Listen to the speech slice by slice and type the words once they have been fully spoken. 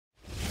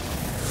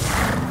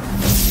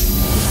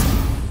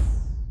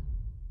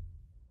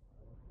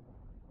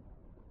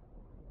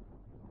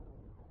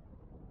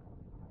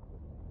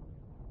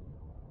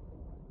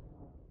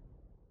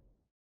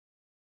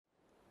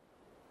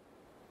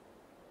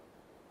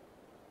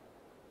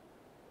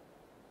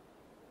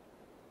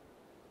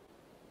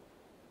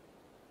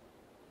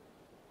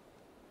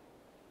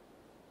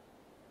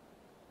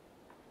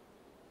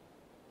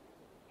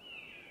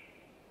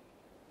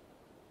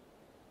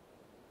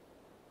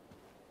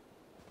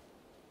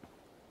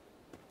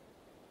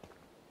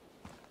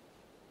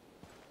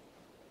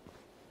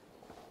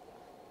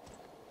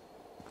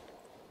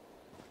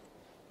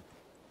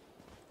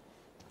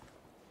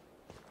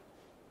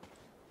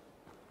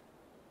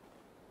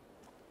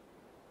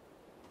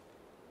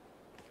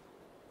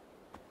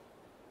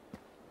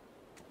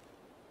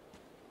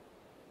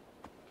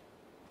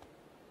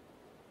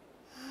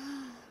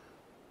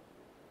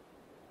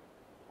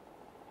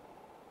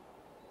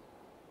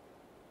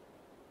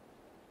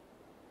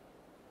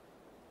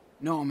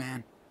No,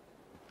 man.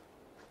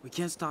 We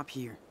can't stop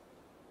here.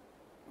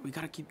 We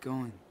gotta keep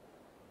going.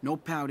 No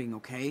pouting,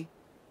 okay?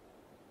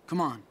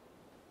 Come on.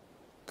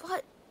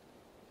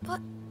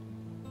 But,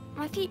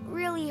 my feet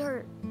really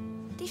hurt.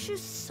 These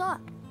shoes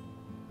suck.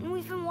 And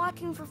we've been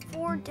walking for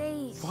 4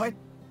 days. What?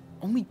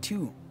 Only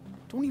 2.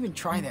 Don't even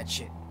try that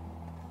shit.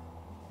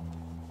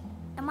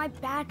 And my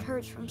back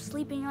hurts from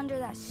sleeping under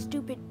that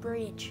stupid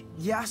bridge.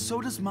 Yeah,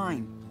 so does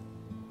mine.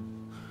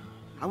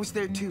 I was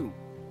there too.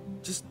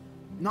 Just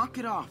knock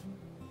it off.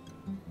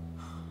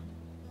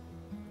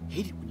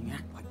 Hate it when you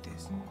act like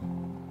this.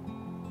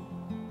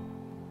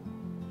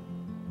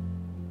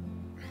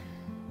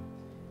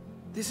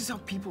 This is how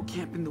people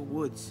camp in the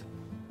woods.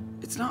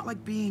 It's not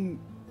like being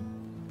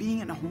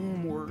in a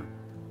home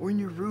or in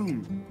your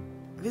room.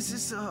 This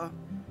is a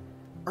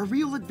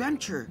real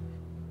adventure,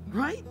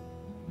 right?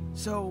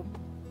 So,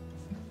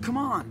 come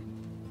on.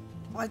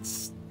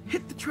 Let's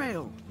hit the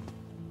trail.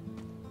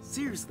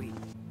 Seriously.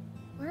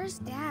 Where's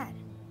Dad?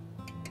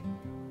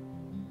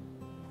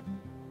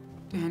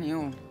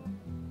 Daniel,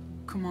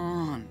 come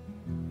on.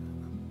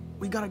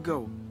 We gotta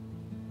go.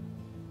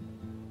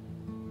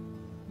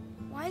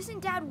 Why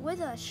isn't Dad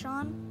with us,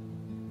 Sean?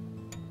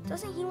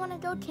 Doesn't he want to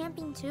go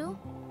camping too?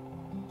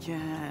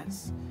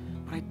 Yes,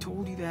 but I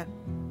told you that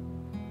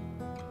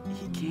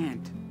he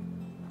can't.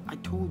 I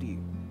told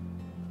you.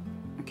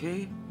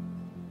 Okay?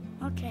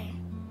 Okay.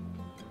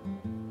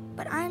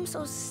 But I'm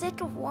so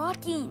sick of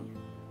walking.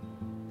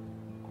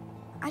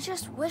 I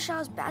just wish I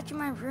was back in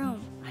my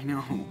room. I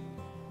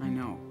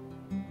know.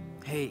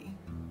 Hey,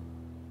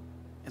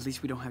 at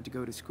least we don't have to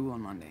go to school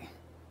on Monday,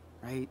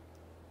 right?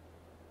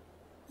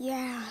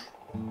 Yeah.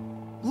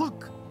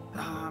 Look,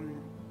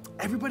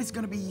 everybody's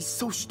gonna be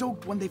so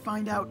stoked when they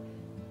find out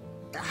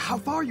how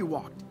far you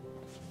walked.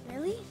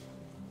 Really?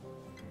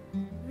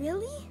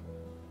 Really?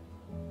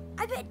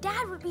 I bet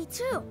Dad would be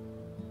too.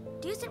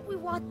 Do you think we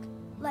walked,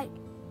 like,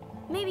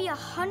 maybe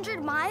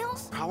 100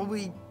 miles?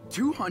 Probably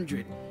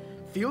 200.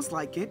 Feels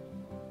like it.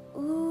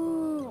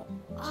 Ooh,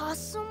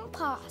 awesome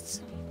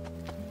possum.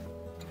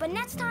 But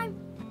next time,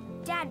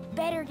 Dad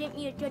better get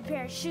me a good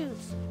pair of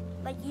shoes,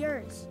 like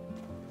yours.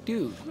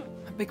 Dude,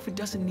 a Bigfoot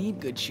doesn't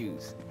need good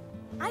shoes.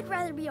 I'd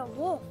rather be a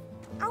wolf.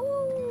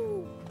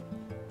 Ow!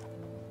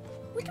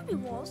 We could be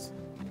wolves.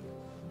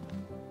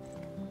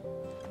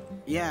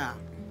 Yeah,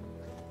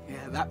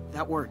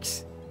 that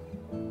works.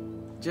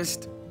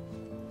 Just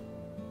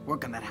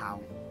work on that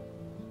how.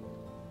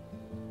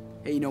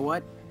 Hey, you know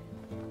what?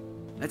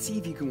 Let's see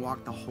if you can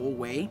walk the whole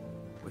way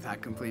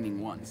without complaining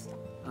once.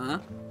 Huh?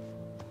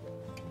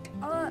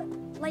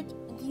 Like,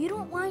 you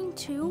don't mind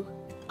too?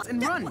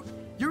 And run!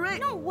 You're it!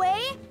 No way!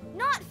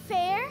 Not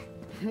fair!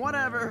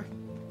 Whatever.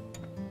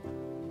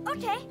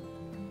 Okay.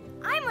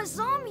 I'm a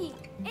zombie,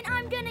 and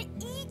I'm gonna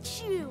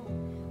eat you!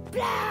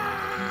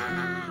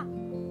 Blah!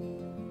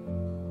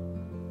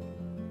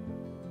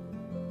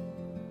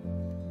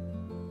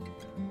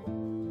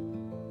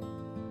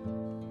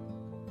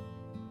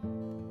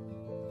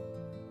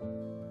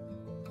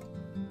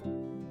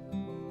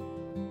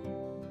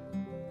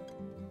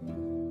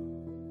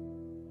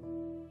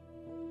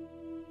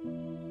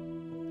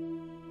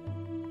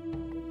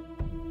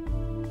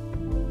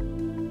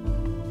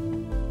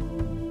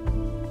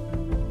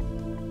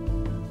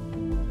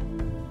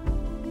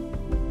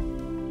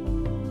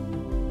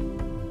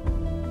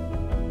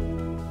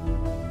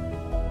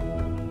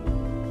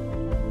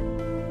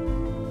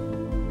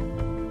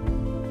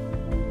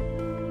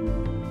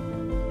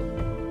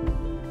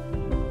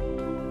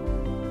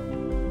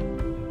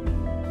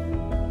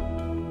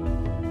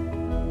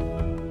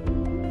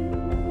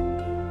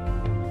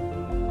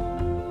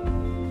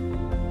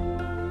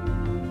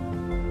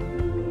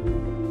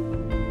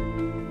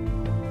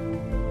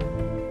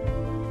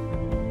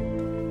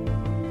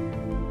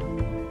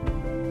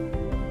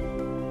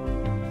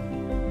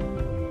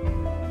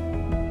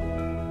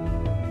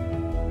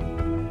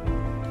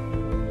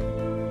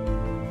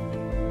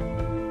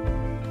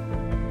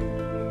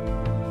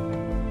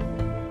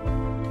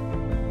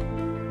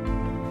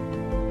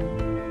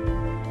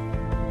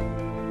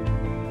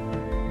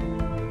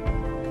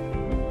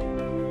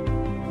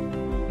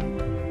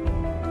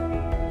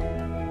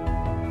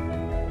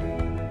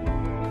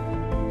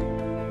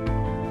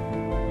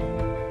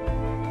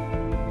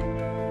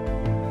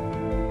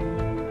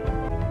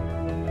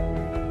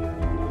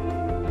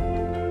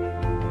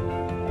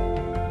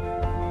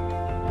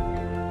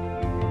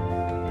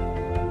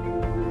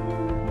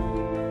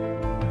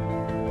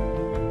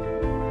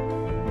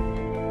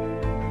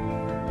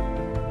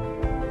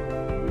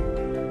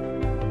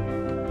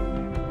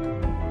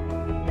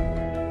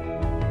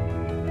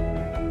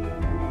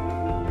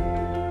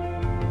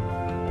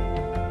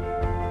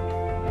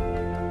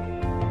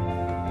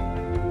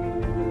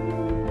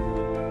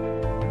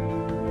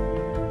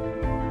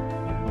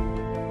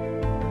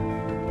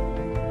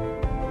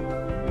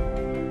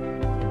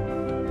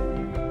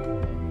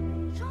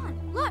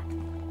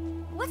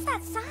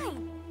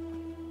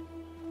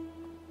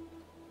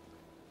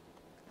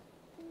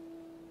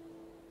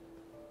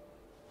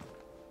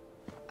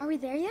 Are we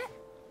there yet?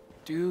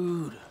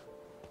 Dude,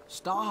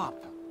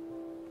 Stop.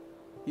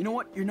 You know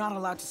what? You're not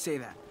allowed to say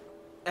that.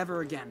 Ever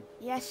again.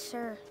 Yes,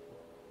 sir.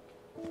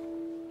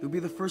 You'll be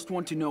the first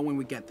one to know when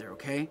we get there,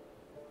 okay?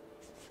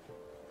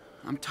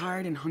 I'm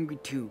tired and hungry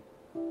too.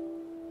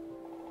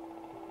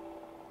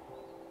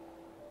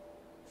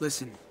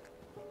 Listen,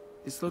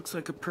 this looks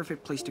like a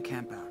perfect place to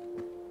camp out.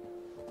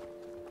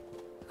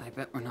 I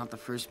bet we're not the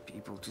first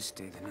people to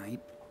stay the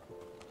night.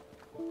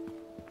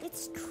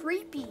 It's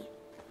creepy.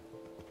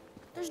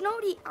 There's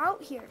nobody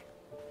out here.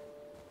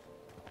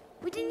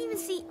 We didn't even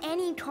see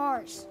any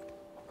cars.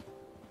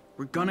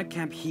 We're gonna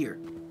camp here.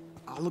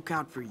 I'll look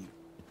out for you.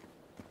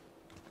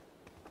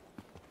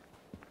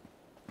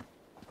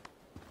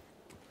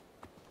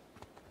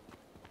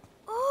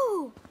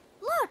 Oh,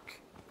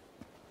 look!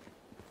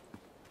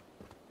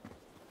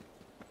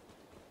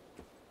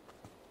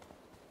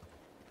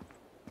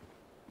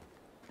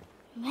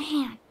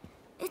 Man,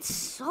 it's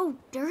so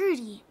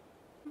dirty.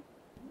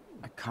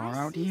 A car I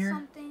out see here?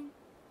 Something.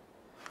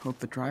 Hope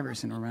the driver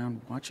isn't around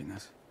watching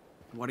us.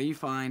 What do you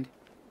find?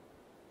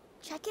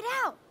 Check it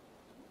out.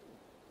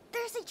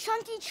 There's a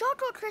chunky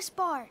Choco Crisp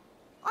bar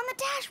on the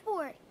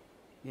dashboard.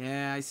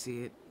 Yeah, I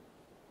see it.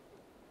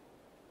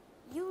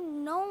 You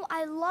know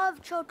I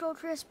love Choco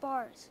Crisp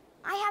bars.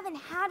 I haven't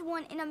had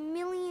one in a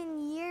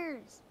million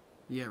years.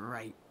 Yeah,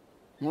 right.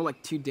 More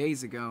like 2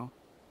 days ago.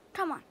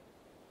 Come on.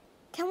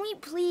 Can we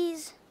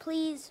please,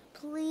 please,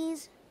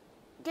 please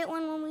get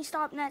one when we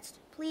stop next?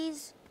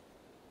 Please?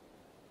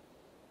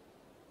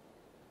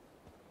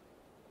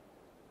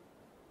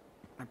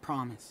 I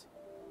promise.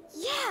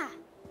 Yeah!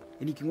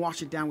 And you can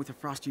wash it down with a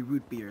frosty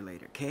root beer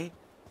later, okay?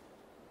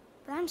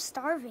 But I'm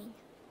starving.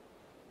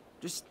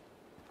 Just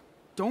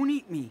don't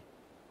eat me.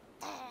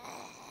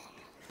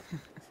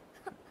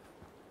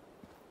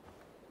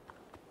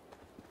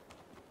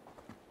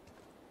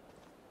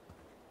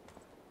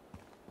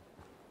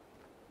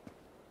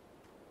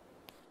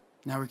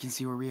 Now we can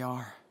see where we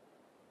are.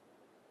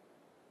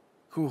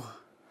 Whew,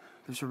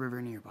 there's a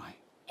river nearby.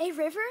 A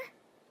river?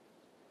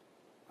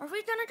 Are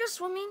we gonna go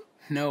swimming?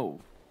 No,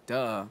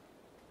 duh.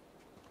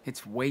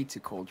 It's way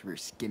too cold for your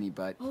skinny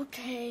butt.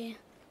 Okay.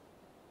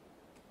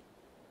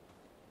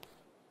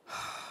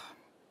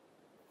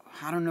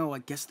 I don't know, I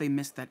guess they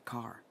missed that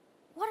car.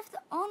 What if the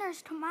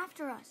owners come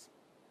after us?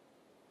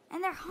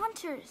 And they're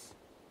hunters.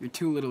 You're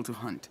too little to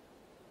hunt.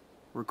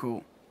 We're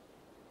cool.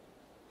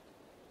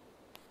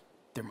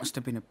 There must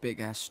have been a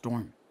big-ass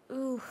storm.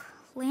 Ooh,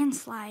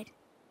 landslide.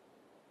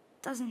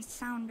 Doesn't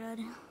sound good.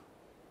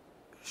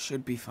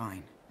 Should be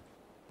fine.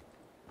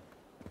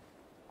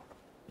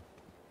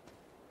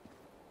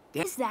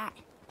 What is that?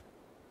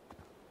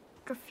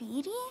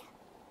 Graffiti?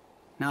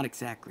 Not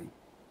exactly.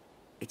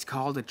 It's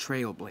called a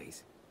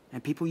trailblaze,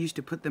 and people used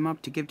to put them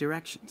up to give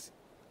directions.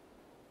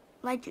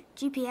 Like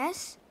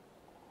GPS?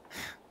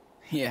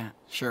 Yeah,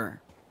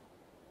 sure.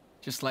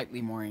 Just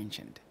slightly more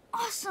ancient.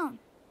 Awesome!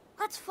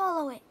 Let's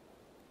follow it.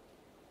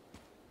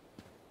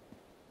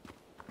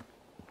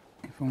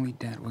 If only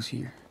Dad was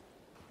here.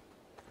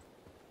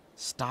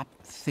 Stop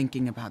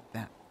thinking about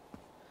that.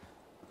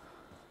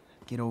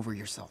 Get over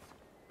yourself.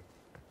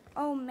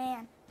 Oh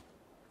man,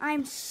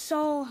 I'm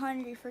so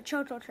hungry for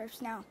Choco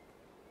Crisps now.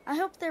 I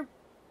hope they're...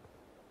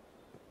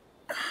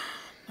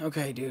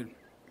 Okay, dude.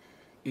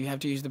 You have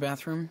to use the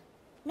bathroom?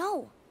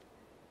 No,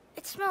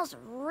 it smells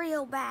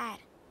real bad.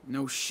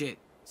 No shit.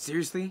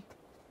 Seriously?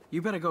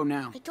 You better go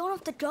now. I don't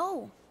have to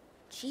go.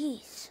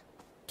 Jeez,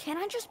 can't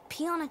I just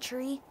pee on a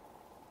tree?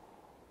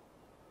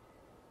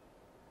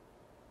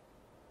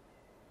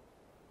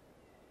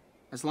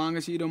 As long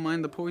as you don't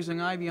mind the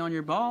poison ivy on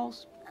your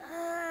balls.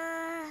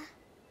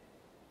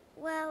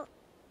 Well,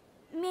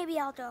 maybe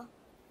I'll go.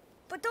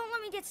 But don't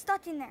let me get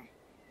stuck in there.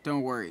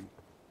 Don't worry.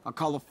 I'll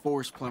call the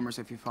forest plumbers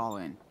if you fall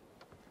in.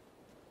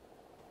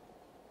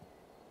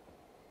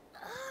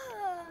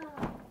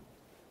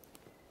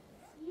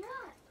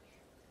 Yuck.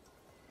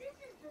 This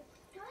is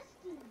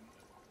disgusting.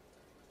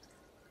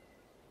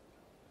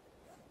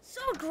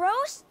 So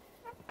gross.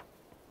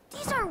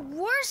 These are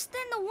worse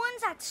than the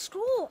ones at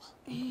school.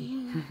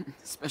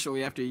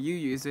 Especially after you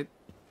use it.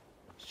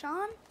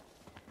 Sean,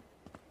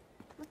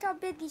 look how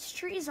big these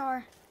trees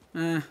are.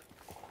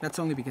 That's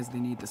only because they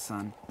need the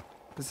sun.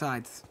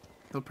 Besides,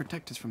 they'll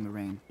protect us from the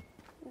rain.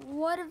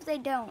 What if they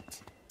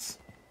don't?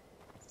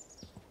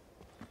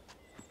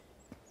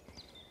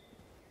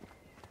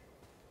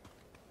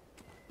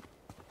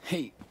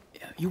 Hey,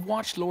 you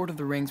watched Lord of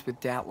the Rings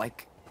with Dad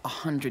like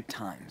 100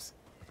 times.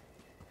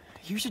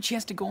 Here's a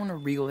chance to go on a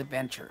real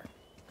adventure.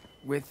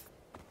 With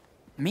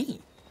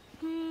me.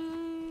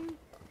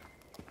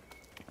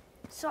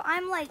 So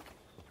I'm like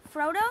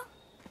Frodo?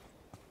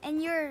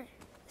 And you're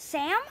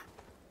Sam?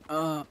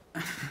 Well,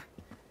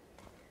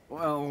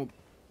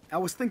 I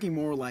was thinking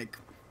more like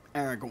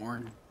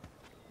Aragorn.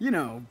 You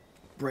know,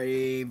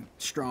 brave,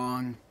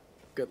 strong,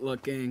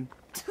 good-looking.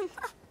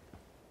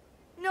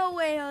 No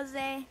way,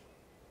 Jose.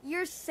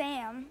 You're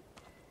Sam.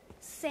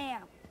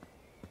 Sam.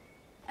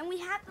 And we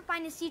have to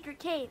find a secret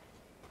cave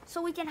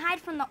so we can hide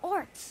from the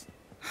orcs.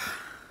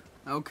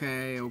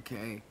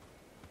 Okay.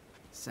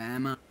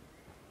 Sam.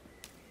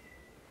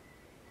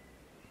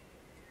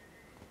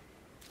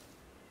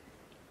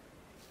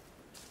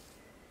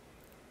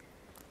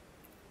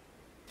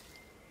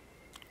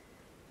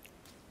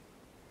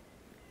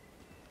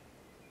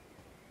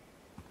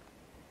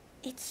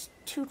 It's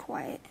too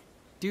quiet.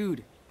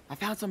 Dude, I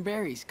found some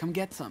berries. Come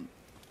get some.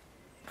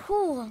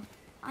 Cool.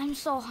 I'm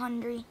so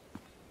hungry.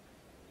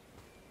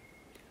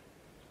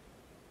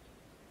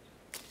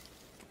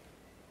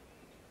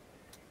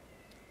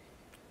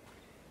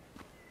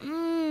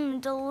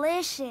 Mmm,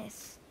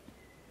 delicious.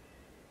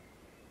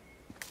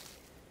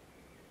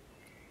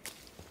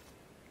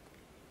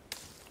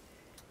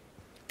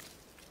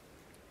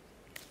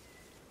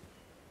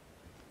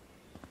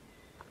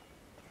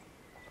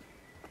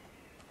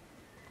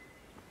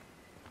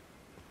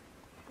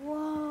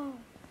 Whoa.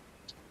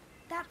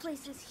 That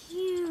place is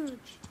huge.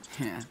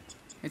 Yeah,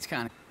 it's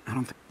kind of... I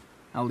don't think...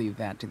 I'll leave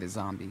that to the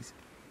zombies.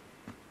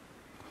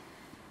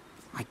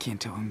 I can't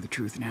tell him the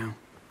truth now.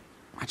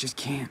 I just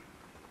can't.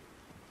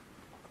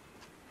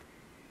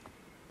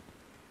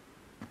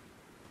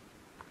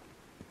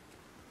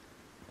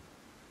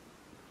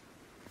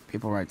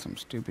 People write some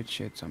stupid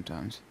shit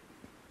sometimes.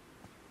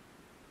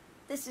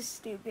 This is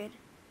stupid.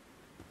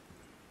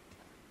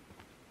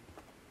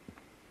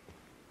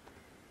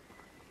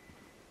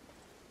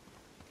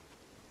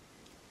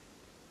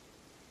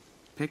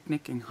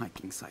 Picnic and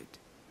hiking site.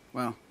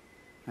 Well,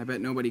 I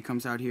bet nobody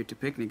comes out here to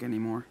picnic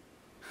anymore.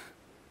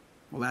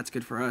 Well, that's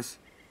good for us.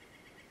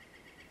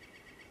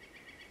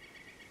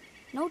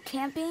 No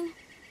camping?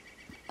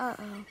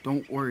 Uh-oh.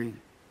 Don't worry.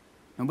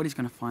 Nobody's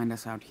gonna find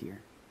us out here.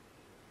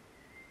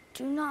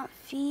 Do not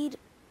feed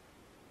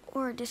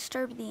or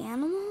disturb the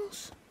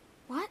animals?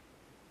 What?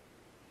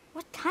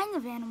 What kind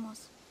of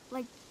animals?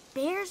 Like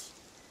bears?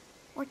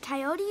 Or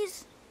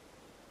coyotes?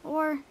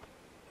 Or...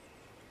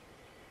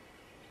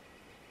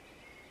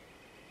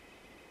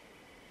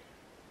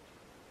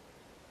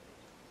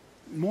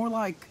 More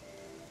like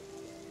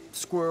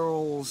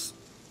squirrels,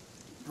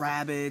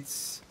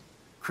 rabbits,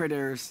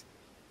 critters.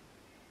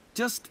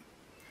 Just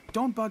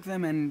don't bug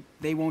them and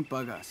they won't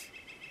bug us.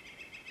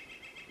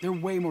 They're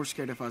way more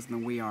scared of us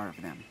than we are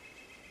of them.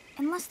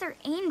 Unless they're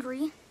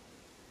angry.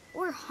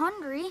 Or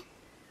hungry.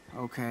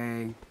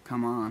 Okay,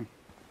 come on.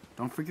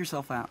 Don't freak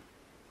yourself out.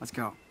 Let's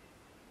go.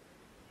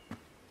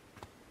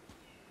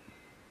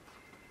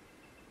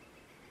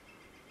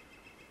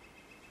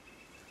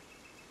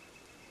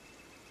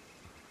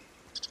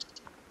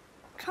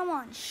 Come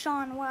on,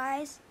 Sean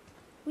Wise.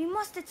 We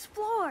must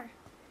explore.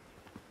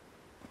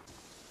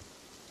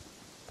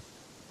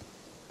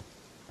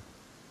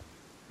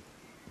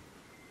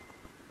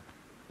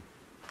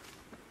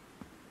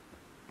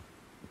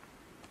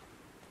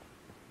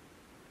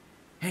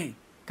 Hey,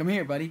 come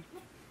here, buddy.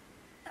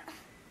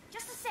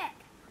 Just a sec.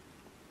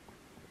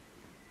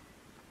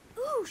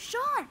 Ooh,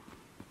 Sean.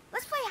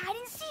 Let's play hide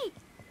and seek.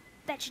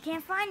 Bet you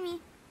can't find me.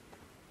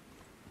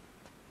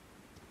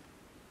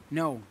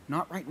 No,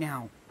 not right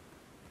now.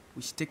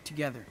 We stick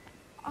together.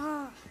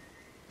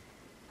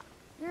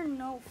 You're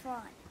no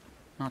fun.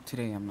 Not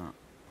today, I'm not.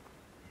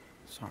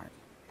 Sorry.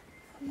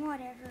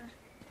 Whatever.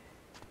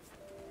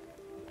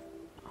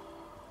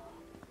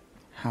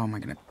 How am I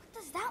gonna... What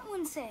does that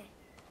one say?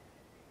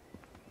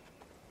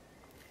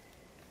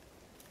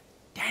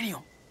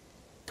 Daniel!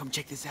 Come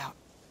check this out.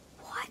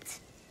 What?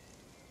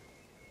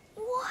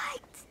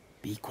 What?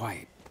 Be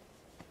quiet.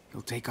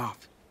 He'll take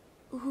off.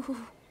 Ooh,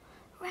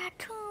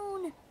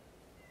 raccoon.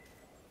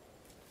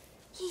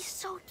 He's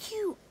so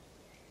cute.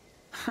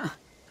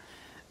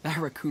 That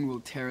raccoon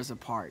will tear us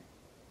apart.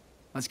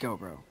 Let's go,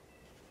 bro.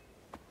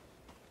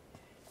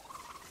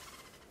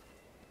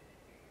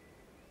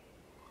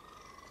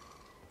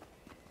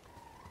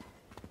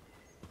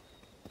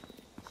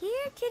 Here,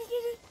 kitty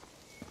kitty.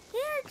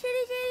 Here,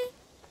 kitty kitty.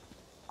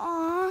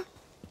 Aw,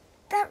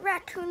 that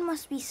raccoon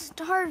must be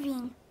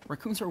starving.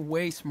 Raccoons are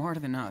way smarter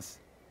than us.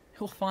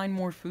 He'll find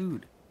more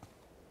food.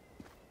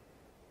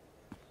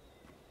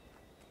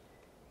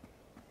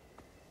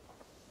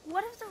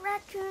 What if the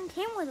raccoon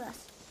came with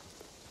us?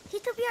 He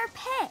could be our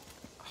pet.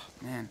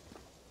 Oh, man,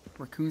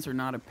 raccoons are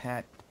not a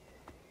pet.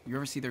 You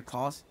ever see their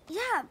claws?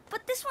 Yeah,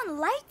 but this one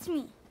liked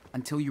me.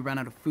 Until you run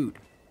out of food.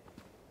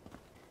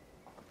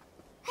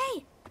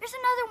 Hey, there's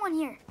another one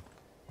here.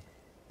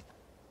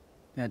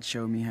 Dad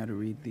showed me how to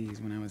read these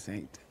when I was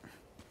 8.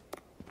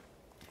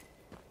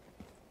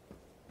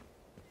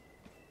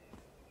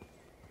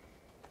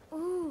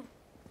 Ooh,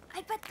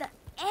 I bet the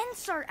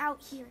ants are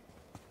out here.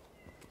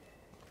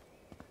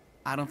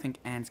 I don't think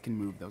ants can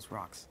move those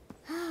rocks.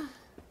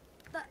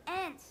 The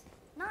ants,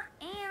 not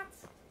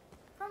ants.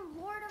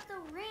 From Lord of the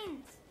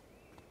Rings.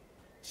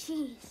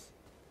 Jeez.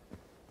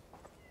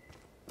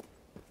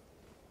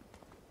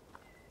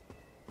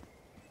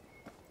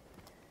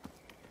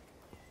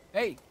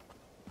 Hey,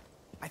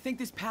 I think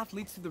this path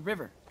leads to the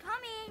river.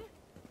 Coming.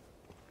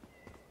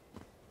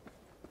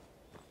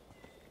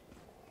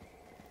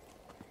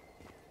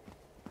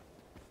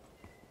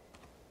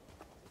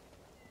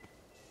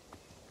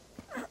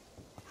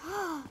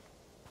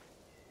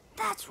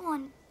 That's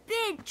one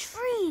big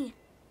tree.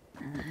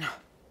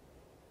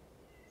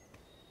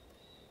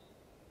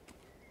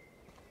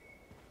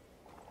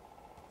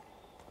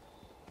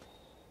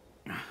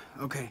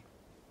 Okay,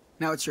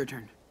 now it's your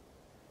turn.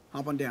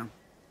 Hop on down.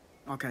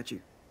 I'll catch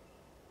you.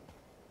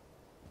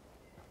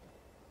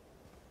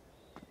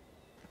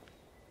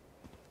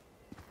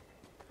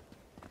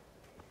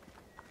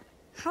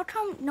 How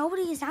come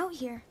nobody is out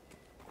here?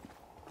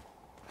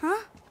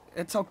 Huh?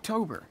 It's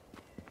October.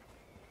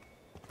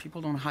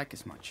 People don't hike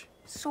as much.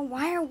 So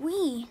why are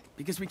we?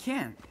 Because we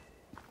can.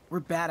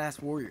 We're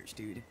badass warriors,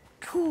 dude.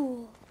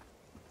 Cool.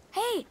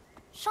 Hey,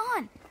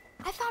 Sean,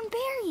 I found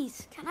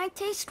berries. Can I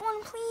taste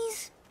one,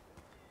 please?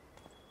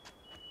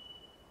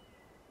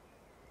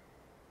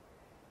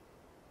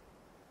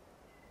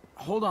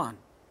 Hold on.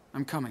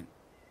 I'm coming.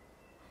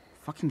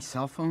 Fucking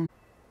cell phone?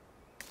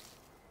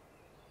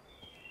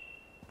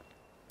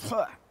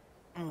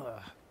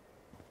 Ugh.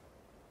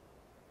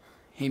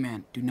 Hey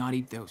man, do not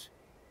eat those.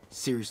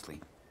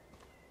 Seriously.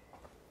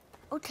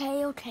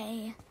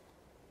 Okay.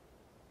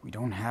 We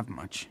don't have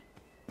much.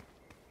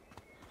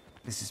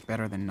 This is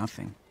better than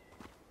nothing.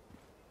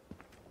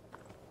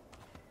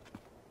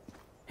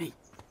 Hey,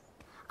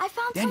 I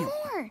found Daniel.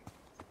 some more.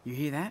 you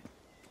hear that?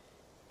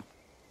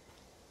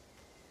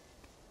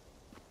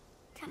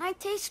 Can I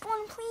taste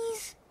one,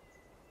 please?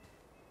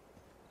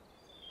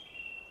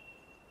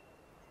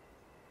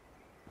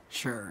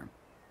 Sure.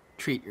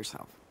 Treat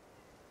yourself.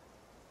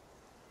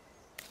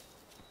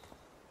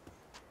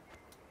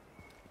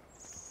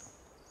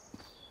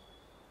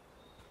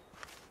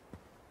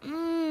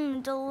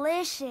 Mmm,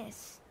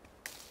 delicious.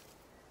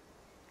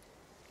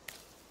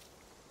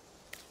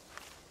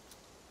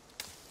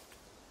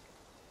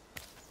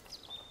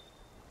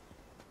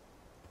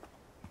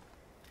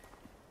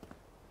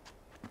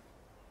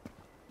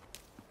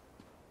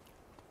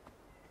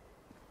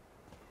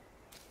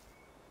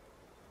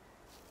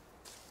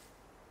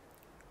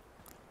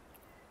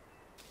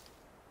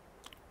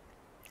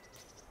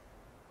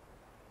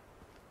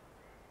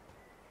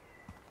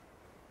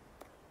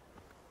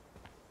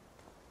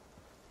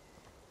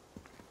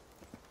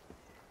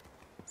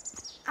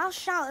 I'll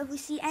shout if we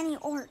see any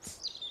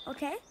orcs,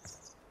 okay?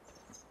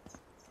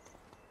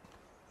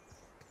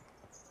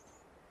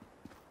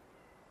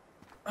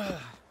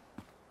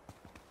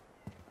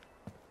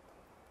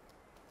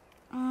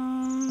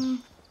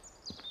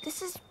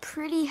 This is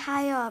pretty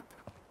high up.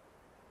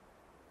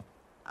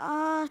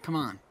 Come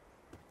on.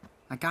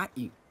 I got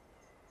you.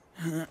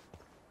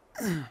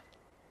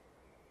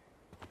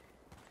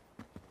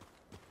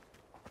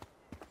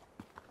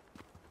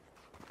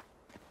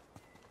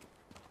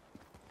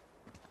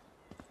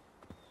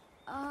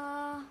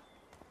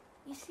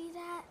 You see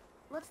that?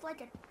 Looks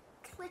like a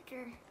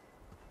clicker.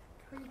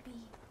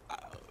 Creepy.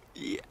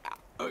 Yeah.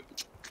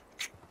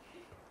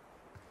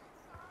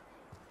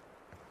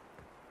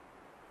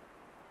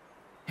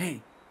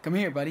 Hey, come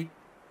here, buddy.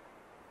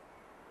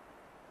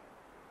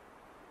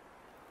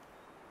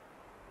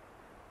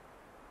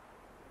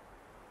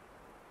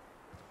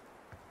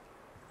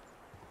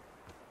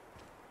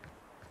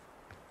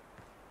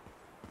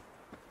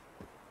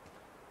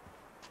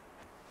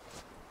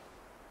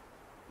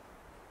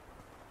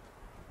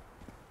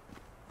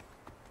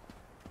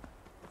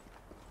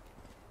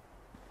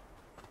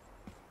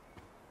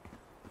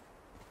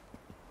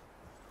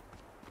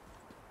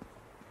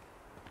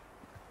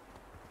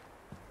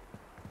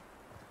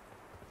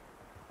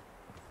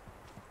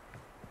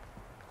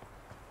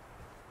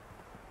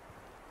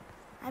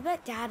 I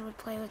bet Dad would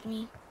play with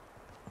me.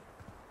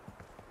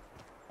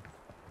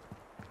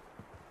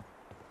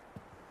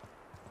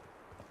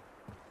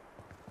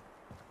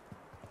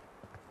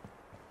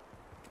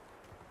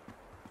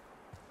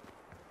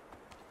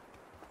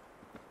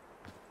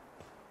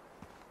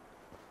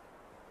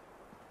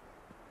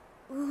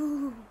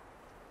 Ooh,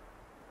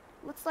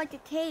 looks like a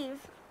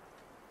cave.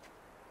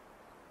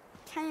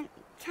 Kind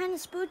of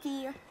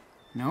spooky.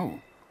 No.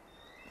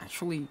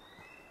 Actually,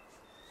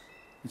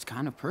 it's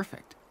kind of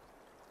perfect.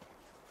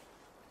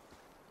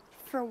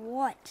 For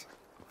what?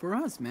 For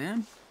us,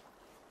 man.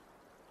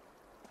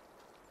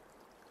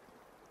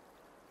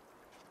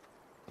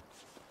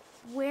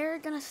 We're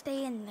gonna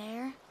stay in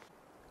there?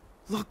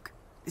 Look,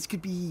 this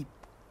could be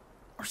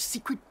our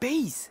secret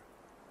base.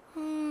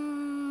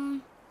 I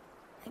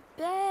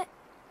bet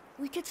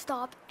we could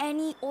stop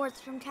any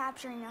orcs from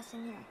capturing us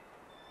in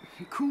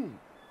here. Cool.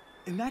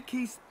 In that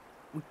case,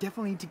 we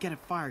definitely need to get a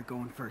fire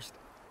going first,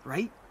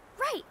 right?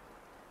 Right!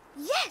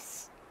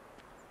 Yes!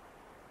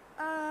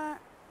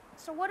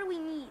 So what do we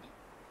need?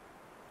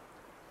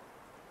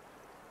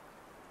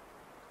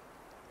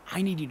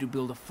 I need you to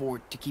build a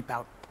fort to keep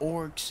out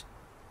orcs,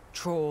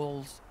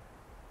 trolls,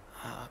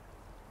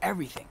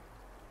 everything.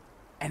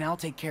 And I'll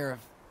take care of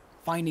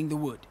finding the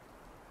wood.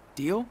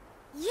 Deal?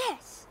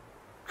 Yes!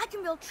 I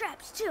can build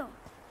traps too.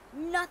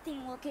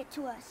 Nothing will get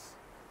to us.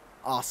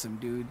 Awesome,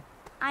 dude.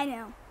 I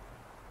know.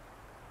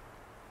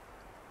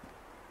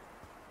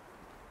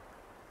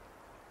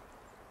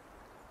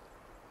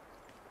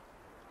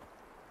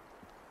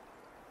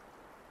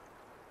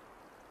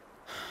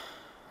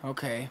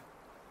 Okay.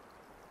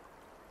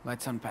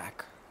 Let's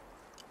unpack.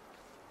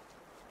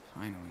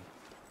 Finally.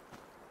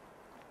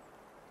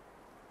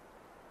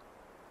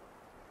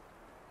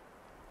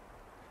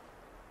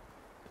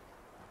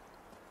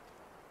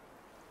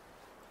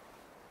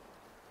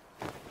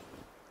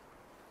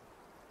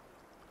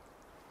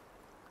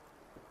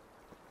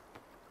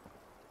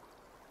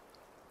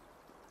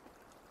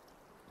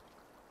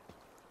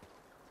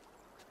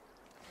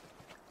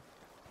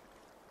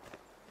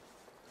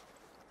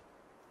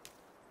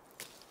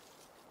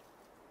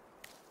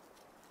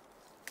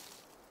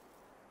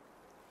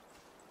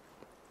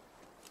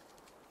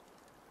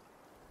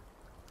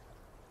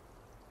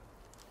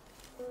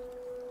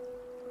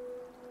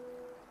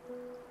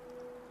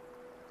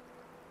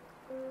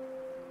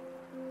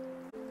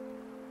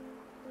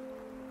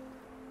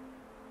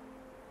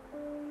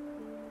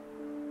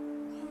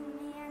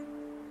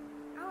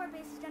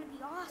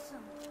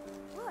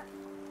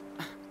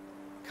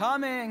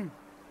 Coming!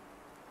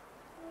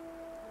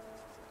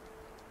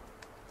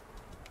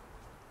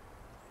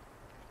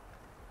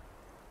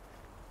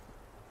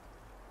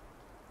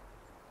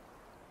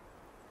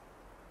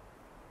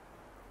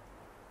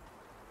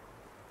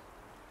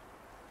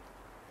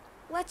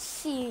 Let's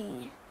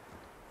see.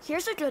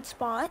 Here's a good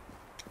spot.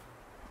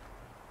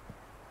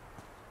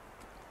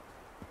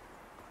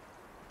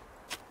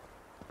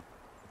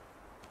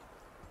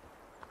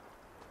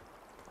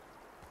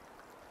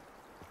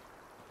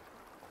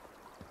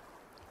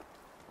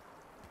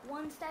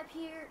 One step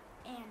here,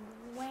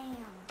 and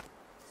wham.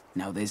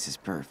 Now this is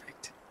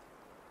perfect.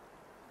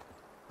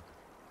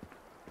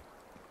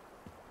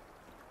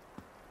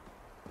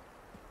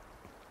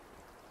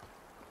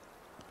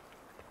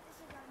 This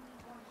is gonna be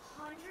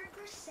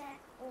 100%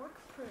 orc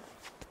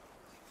proof.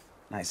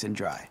 Nice and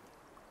dry.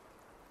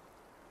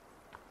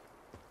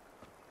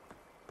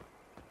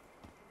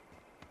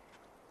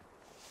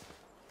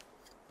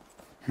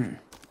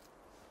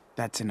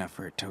 That's enough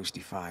for a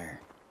toasty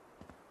fire.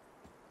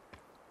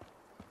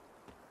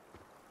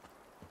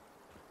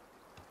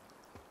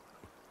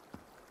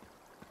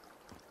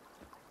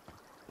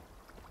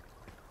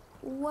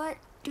 What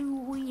do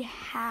we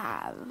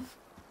have?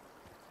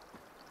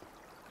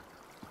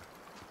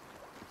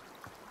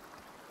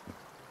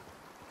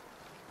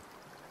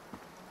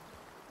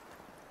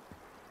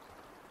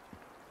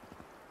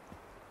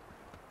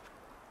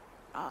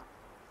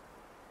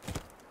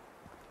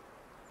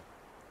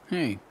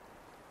 Hey,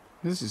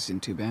 this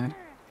isn't too bad.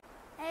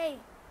 Hey,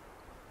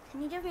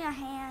 can you give me a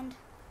hand?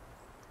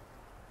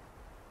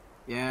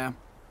 Yeah.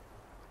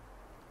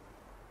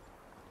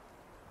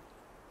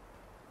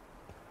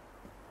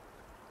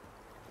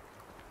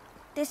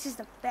 This is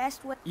the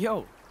best way.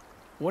 Yo,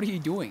 what are you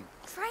doing?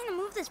 Trying to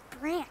move this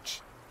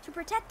branch to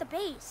protect the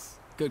base.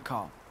 Good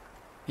call.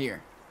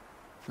 Here,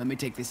 let me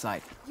take this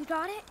side. You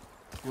got it?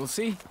 We'll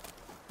see.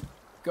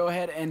 Go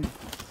ahead and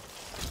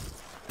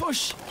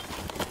push.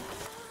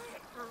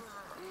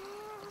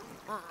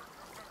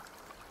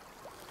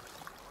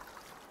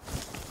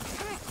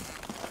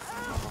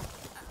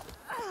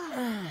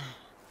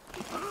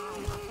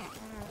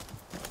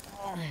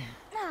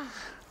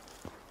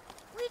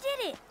 We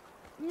did it!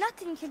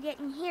 Nothing can get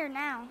in here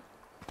now.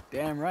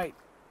 Damn right.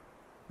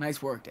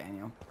 Nice work,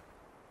 Daniel.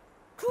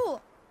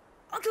 Cool.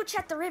 I'll go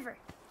check the river.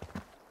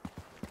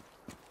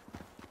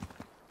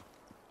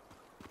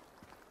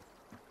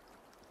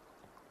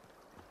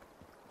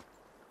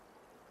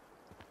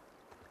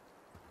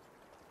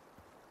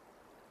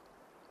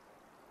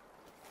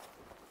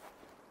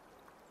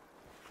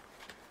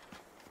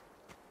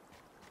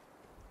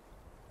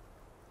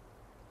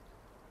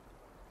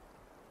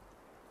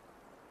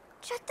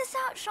 Check this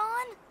out, Sean.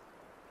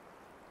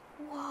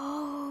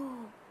 Whoa.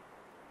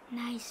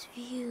 Nice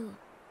view.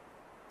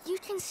 You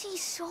can see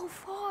so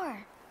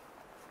far.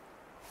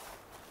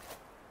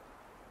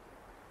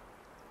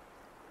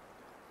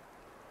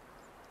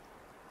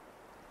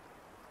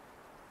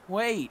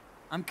 Wait,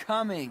 I'm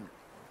coming.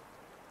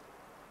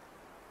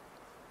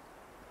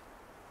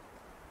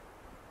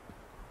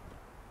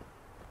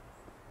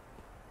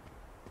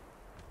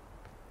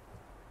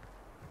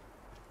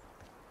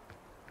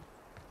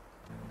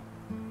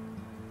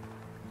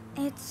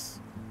 It's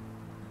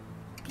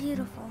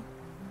beautiful.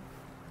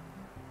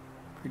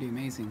 Pretty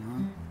amazing,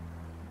 huh?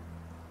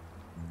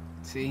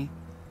 See?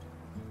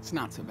 It's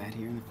not so bad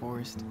here in the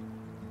forest.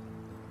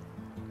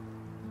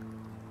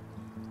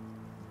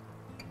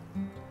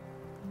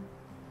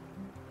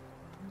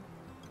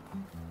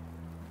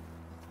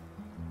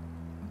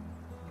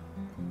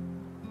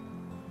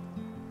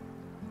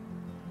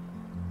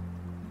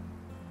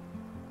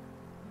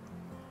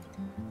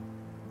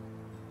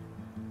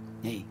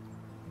 Hey,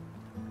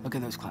 look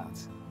at those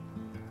clouds.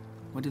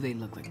 What do they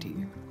look like to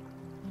you?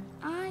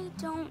 I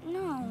don't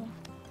know.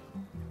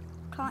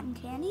 Cotton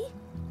candy?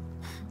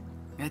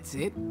 That's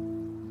it?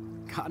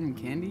 Cotton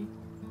candy?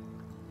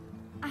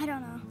 I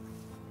don't know.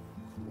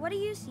 What do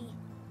you see?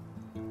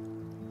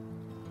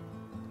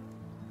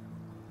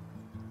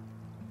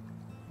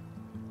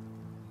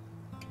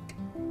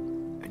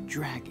 A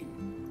dragon.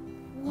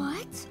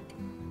 What?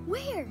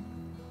 Where?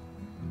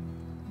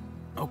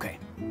 Okay.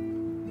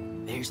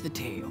 There's the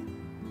tail.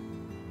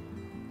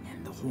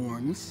 And the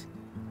horns.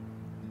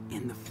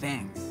 And the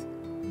fangs.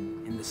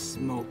 And the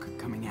smoke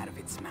coming out of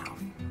its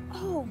mouth.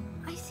 Oh,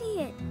 I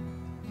see it.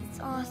 It's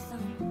awesome.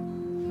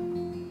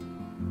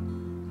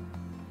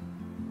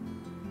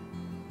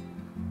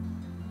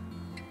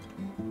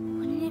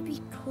 Wouldn't it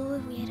be cool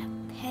if we had a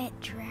pet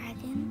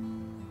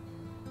dragon?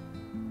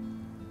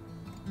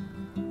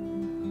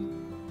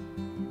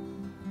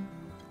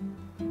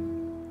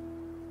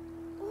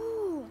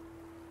 Ooh,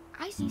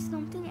 I see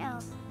something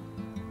else.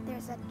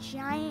 There's a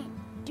giant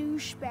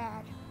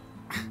douchebag.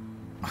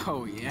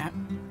 Oh, yeah?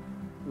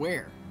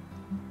 Where?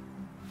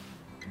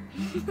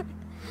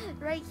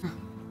 Right.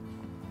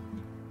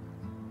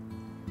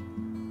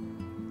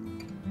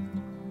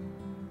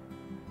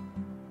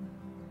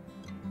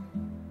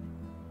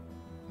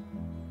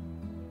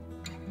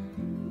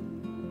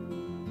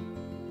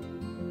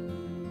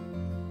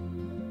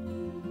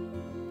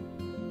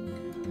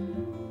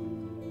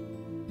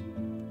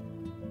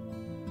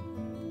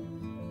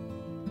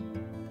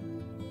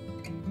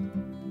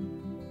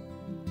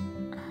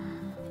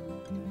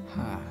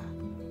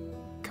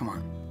 Come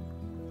on,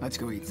 let's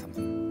go eat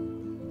something.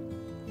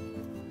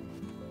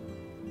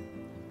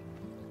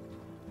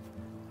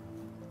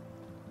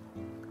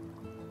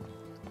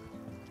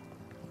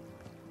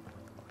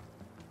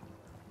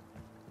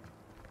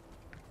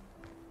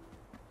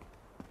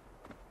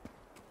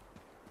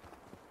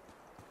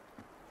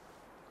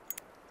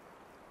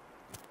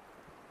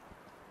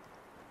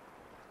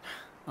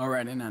 All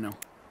right, Enano.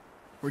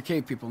 We're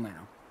cave people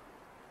now.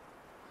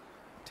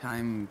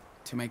 Time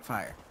to make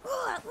fire.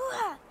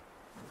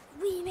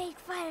 We make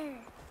fire.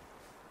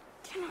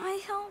 Can I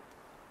help?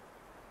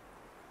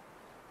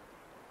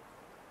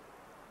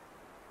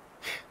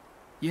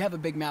 You have a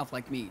big mouth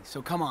like me,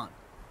 so come on.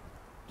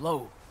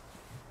 Blow.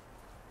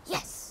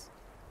 Yes.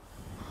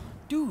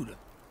 Dude,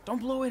 don't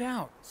blow it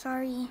out.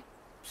 Sorry.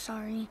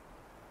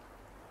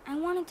 I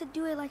wanted to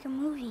do it like a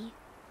movie.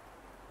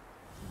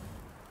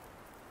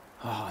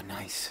 Oh,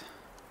 nice.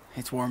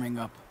 It's warming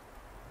up.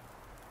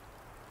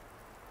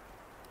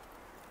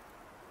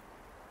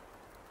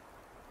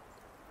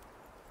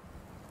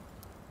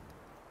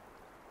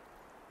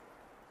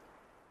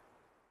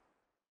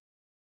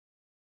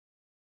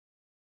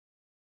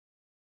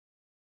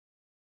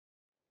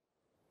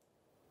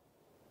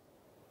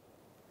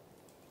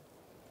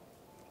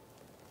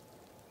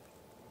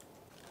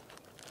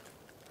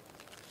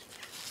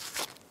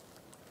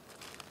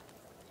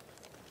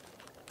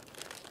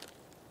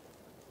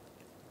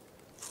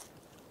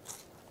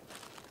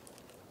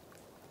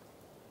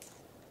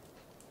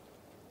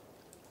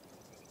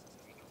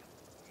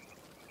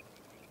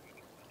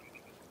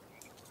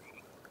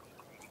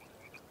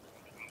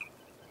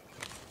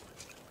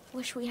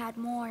 Wish we had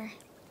more.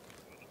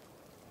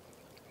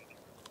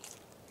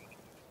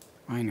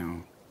 I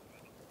know.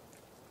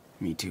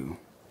 Me too.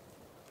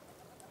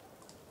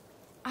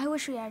 I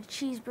wish we had a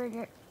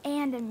cheeseburger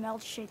and a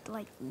milkshake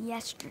like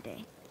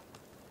yesterday.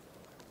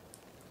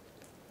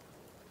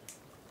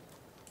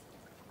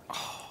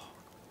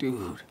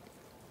 Dude,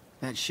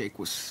 that shake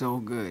was so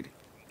good.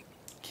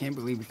 Can't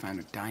believe we found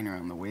a diner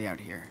on the way out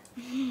here.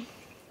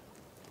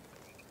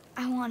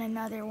 I want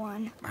another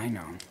one. I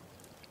know.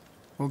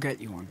 We'll get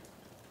you one.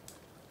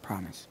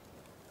 Promise.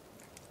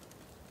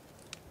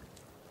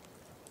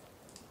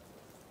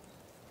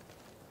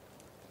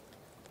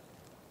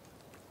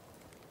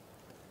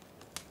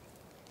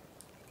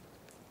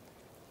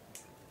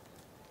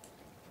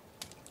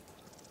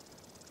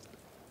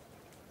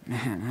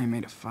 Man, I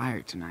made a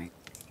fire tonight.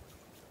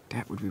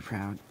 Dad would be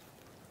proud.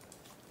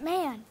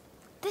 Man,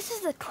 this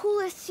is the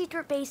coolest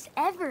secret base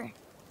ever.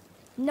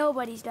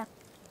 Nobody's done.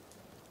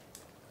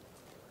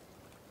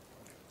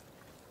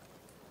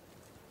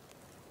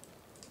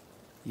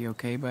 You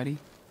okay, buddy?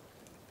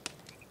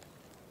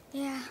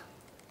 Yeah.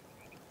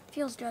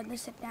 Feels good to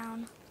sit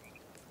down.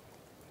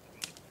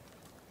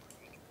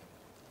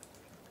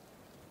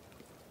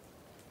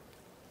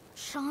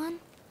 Sean,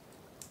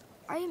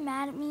 are you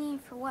mad at me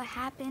for what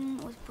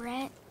happened with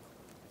Brett?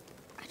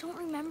 I don't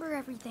remember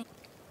everything.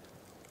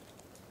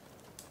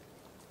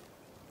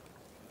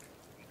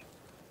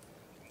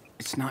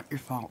 It's not your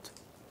fault.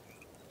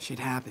 Shit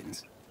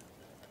happens.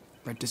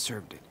 Brett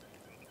deserved it.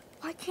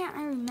 Why can't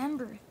I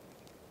remember?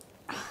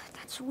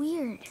 That's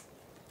weird.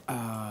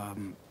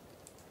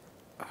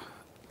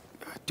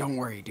 Don't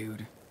worry,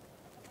 dude.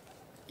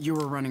 You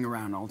were running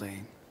around all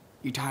day.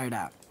 You tired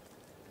out.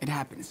 It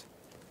happens.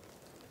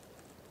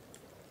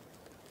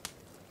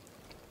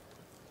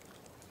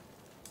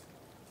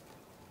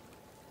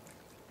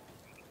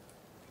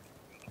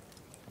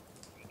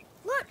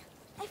 Look!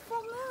 A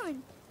full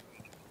moon!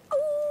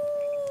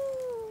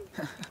 Ooh!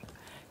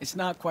 It's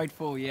not quite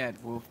full yet,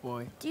 Wolf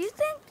Boy. Do you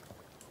think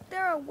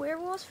there are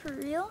werewolves for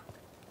real?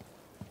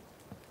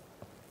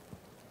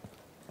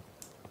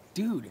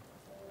 Dude,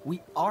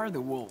 we are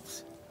the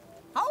wolves.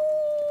 Ow!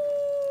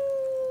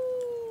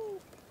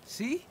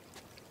 See?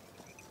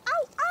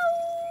 Ow! Ow!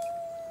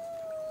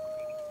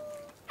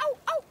 Ow!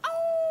 Ow! Ow!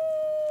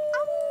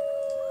 Ow!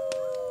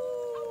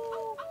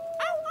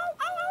 Ow! Ow!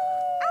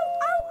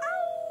 Ow! Ow!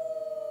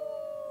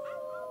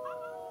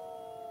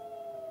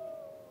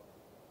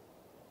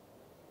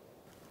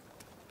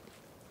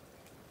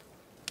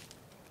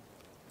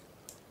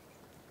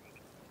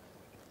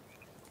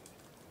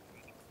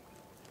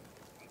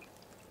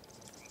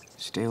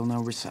 Still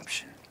no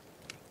reception.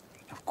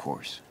 Of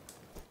course.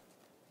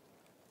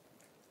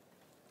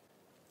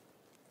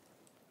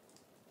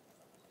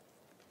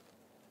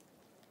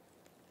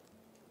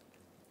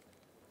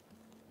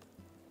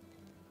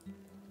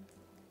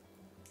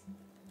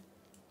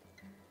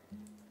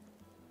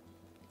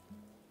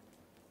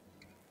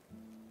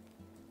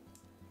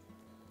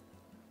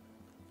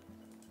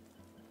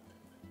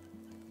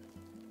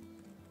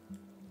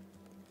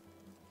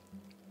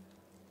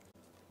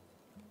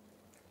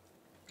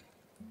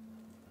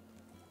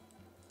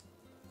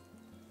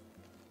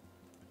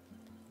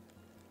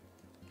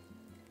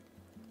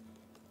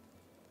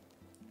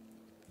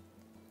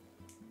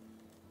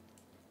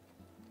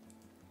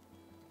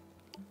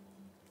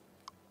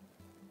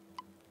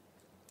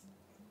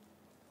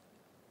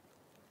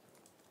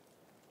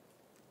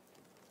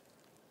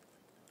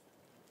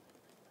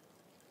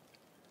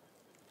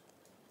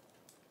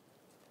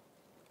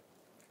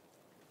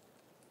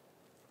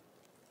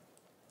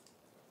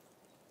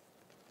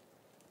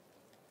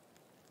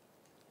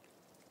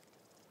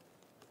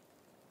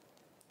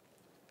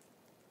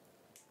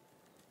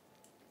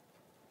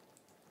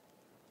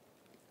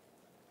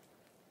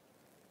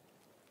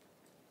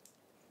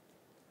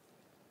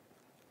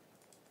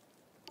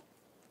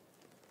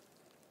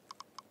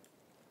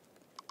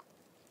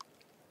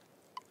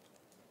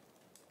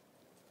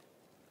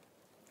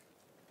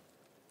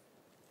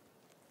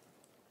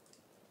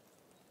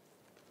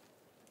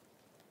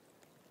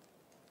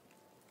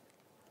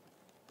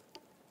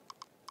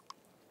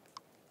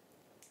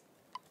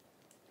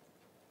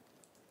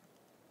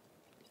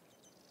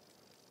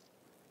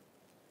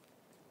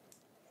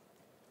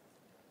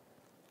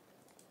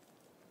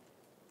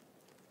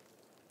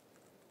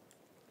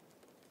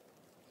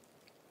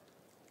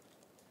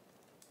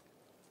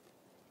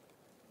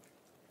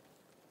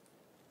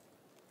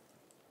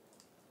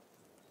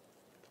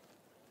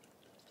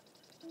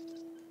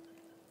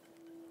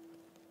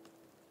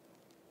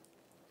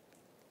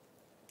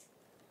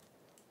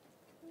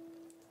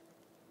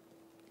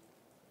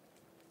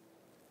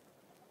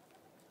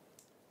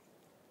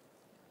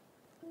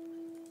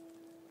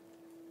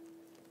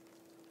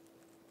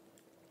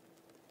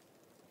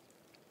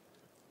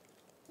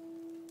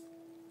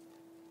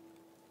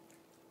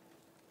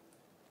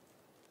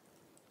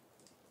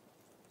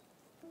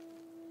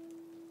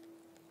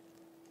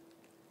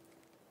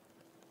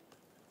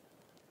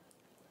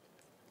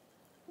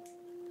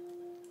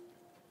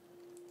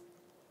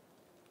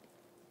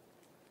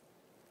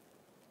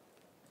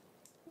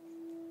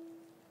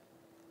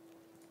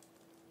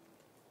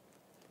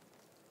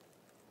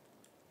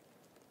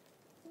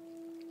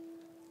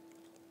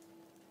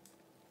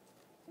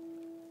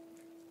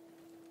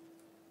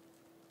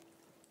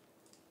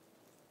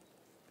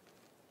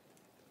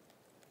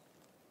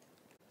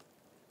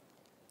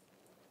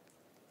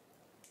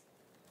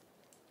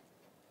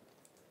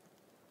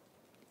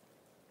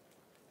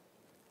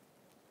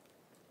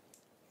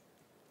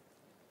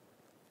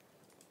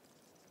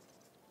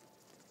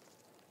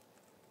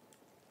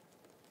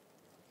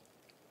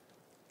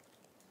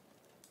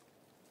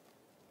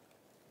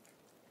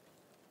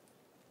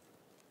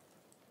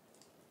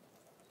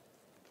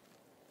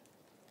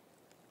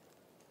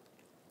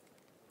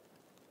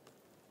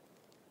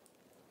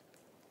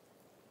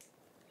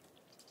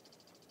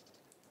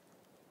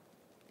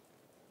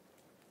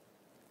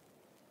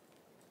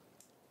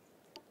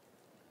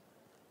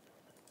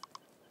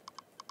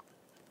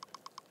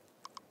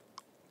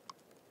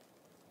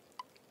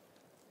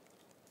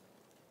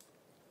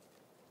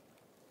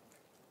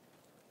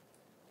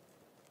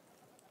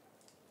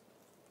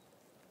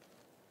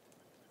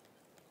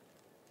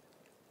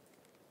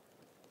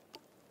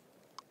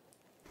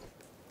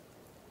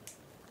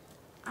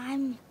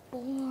 I'm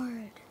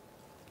bored.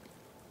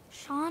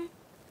 Sean,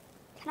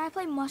 can I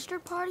play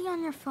Mustard Party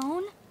on your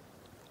phone?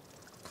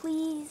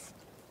 Please?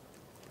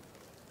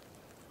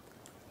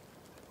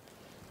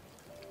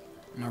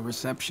 No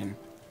reception,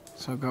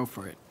 so go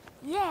for it.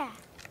 Yeah,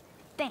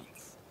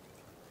 thanks.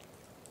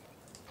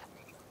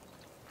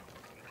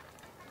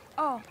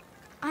 Oh,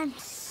 I'm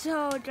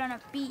so gonna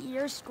beat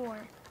your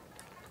score.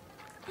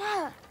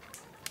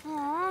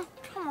 Aw,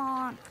 come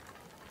on.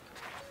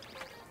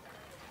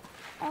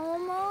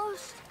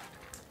 Almost.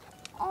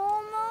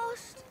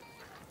 Almost.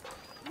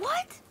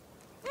 What?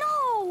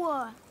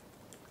 No!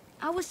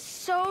 I was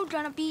so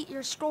gonna beat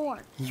your score.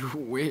 You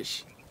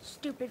wish.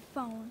 Stupid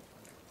phone.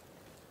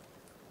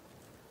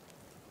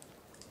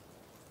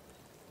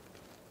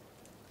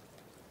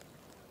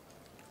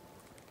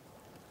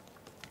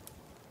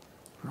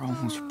 We're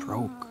almost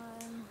broke.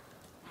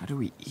 How do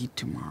we eat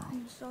tomorrow?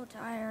 I'm so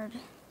tired.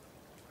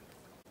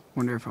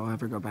 Wonder if I'll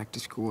ever go back to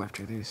school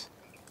after this.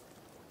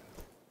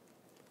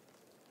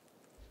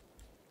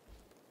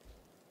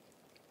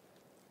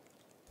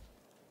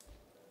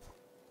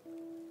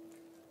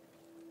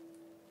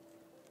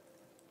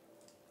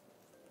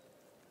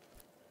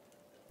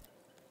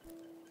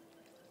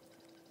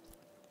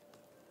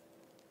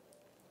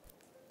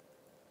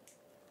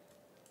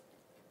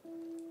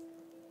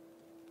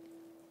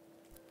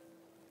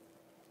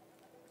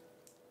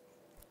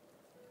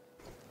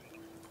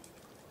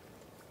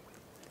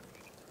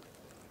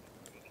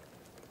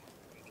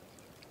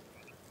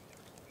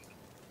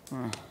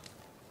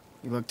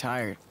 You look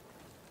tired.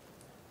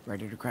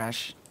 Ready to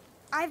crash?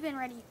 I've been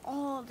ready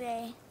all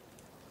day.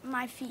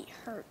 My feet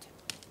hurt.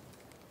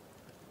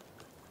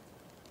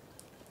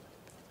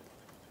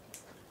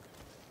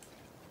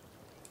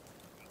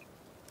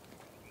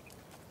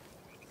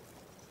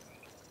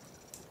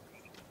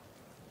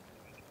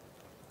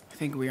 I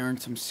think we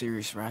earned some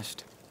serious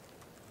rest.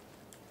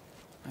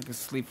 I could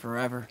sleep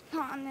forever.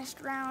 Not on this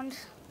round.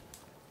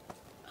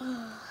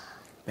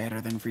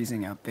 Better than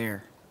freezing out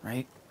there,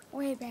 right?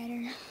 Way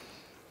better.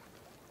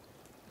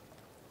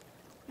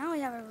 Now we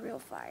have a real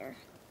fire.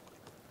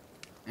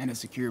 And a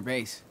secure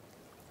base.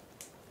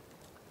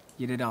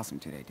 You did awesome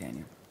today,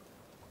 Daniel.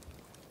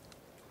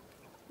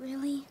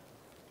 Really?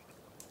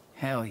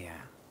 Hell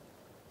yeah.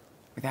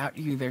 Without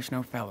you, there's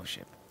no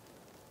fellowship.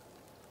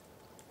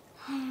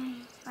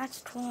 That's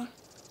cool.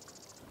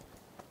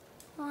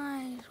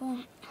 Eyes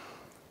won't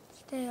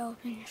stay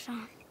open,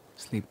 Sean.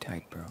 Sleep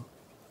tight, bro.